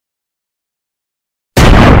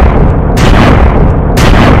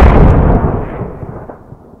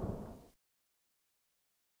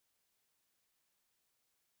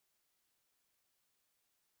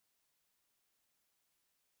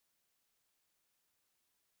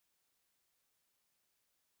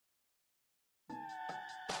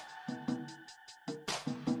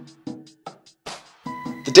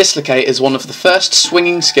The Dislocate is one of the first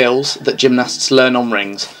swinging skills that gymnasts learn on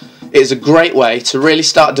rings. It is a great way to really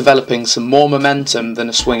start developing some more momentum than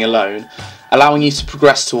a swing alone, allowing you to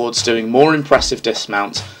progress towards doing more impressive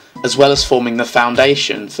dismounts, as well as forming the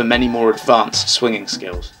foundation for many more advanced swinging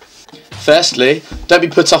skills. Firstly, don't be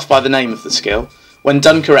put off by the name of the skill. When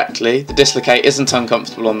done correctly, the Dislocate isn't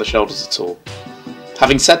uncomfortable on the shoulders at all.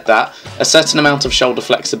 Having said that, a certain amount of shoulder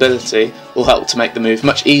flexibility will help to make the move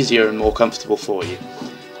much easier and more comfortable for you.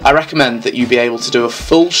 I recommend that you be able to do a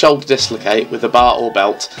full shoulder dislocate with a bar or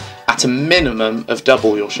belt at a minimum of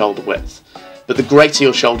double your shoulder width, but the greater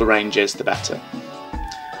your shoulder range is, the better.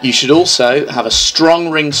 You should also have a strong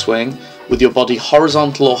ring swing with your body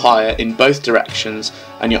horizontal or higher in both directions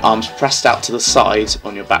and your arms pressed out to the side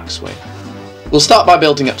on your backswing. We'll start by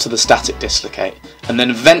building up to the static dislocate, and then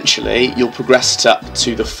eventually you'll progress up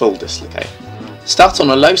to the full dislocate. Start on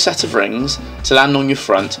a low set of rings to land on your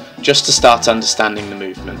front, just to start understanding the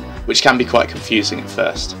movement, which can be quite confusing at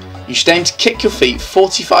first. You should aim to kick your feet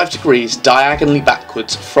 45 degrees diagonally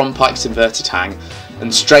backwards from pike's inverted hang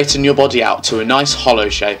and straighten your body out to a nice hollow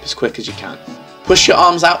shape as quick as you can. Push your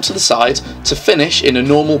arms out to the side to finish in a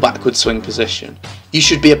normal backward swing position. You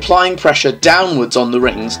should be applying pressure downwards on the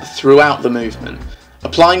rings throughout the movement.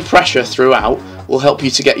 Applying pressure throughout will help you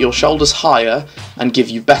to get your shoulders higher and give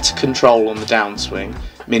you better control on the downswing,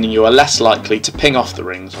 meaning you are less likely to ping off the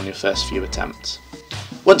rings on your first few attempts.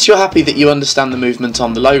 Once you're happy that you understand the movement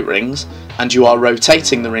on the low rings and you are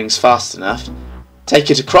rotating the rings fast enough, take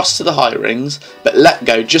it across to the high rings, but let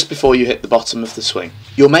go just before you hit the bottom of the swing.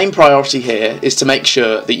 Your main priority here is to make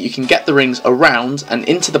sure that you can get the rings around and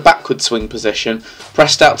into the backward swing position,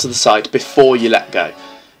 pressed out to the side before you let go.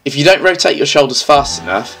 If you don't rotate your shoulders fast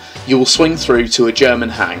enough, you will swing through to a German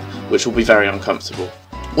hang, which will be very uncomfortable.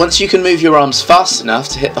 Once you can move your arms fast enough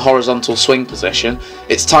to hit the horizontal swing position,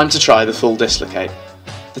 it's time to try the full dislocate.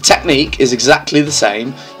 The technique is exactly the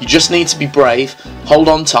same, you just need to be brave, hold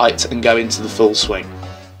on tight and go into the full swing.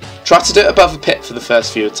 Try to do it above a pit for the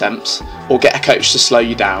first few attempts, or get a coach to slow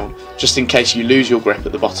you down, just in case you lose your grip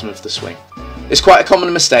at the bottom of the swing. It's quite a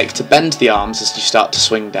common mistake to bend the arms as you start to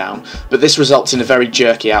swing down, but this results in a very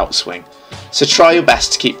jerky outswing, so try your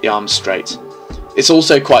best to keep the arms straight. It's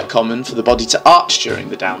also quite common for the body to arch during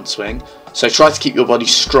the downswing, so try to keep your body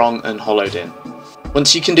strong and hollowed in.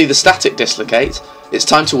 Once you can do the static dislocate, it's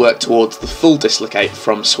time to work towards the full dislocate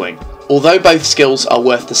from swing. Although both skills are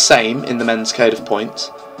worth the same in the men's code of points,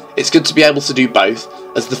 it's good to be able to do both,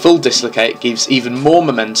 as the full dislocate gives even more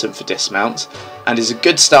momentum for dismount and is a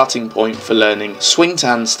good starting point for learning swing to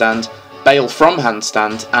handstand, bail from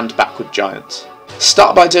handstand and backward giant.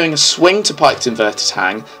 Start by doing a swing to piked inverted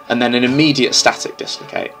hang and then an immediate static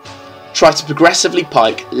dislocate. Try to progressively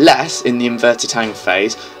pike less in the inverted hang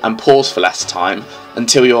phase and pause for less time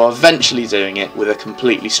until you are eventually doing it with a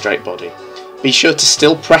completely straight body. Be sure to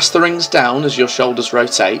still press the rings down as your shoulders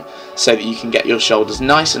rotate so that you can get your shoulders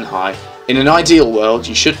nice and high. In an ideal world,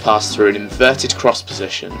 you should pass through an inverted cross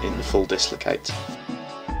position in the full dislocate.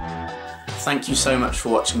 Thank you so much for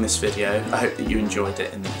watching this video. I hope that you enjoyed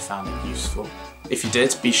it and that you found it useful. If you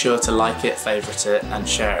did, be sure to like it, favourite it and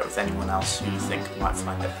share it with anyone else who you think might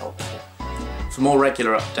find it helpful. For more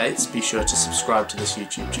regular updates, be sure to subscribe to this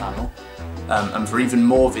YouTube channel. And for even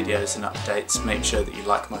more videos and updates, make sure that you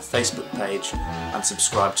like my Facebook page and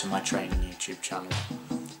subscribe to my training YouTube channel.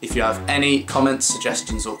 If you have any comments,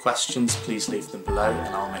 suggestions or questions, please leave them below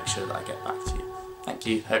and I'll make sure that I get back to you. Thank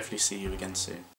you, hopefully see you again soon.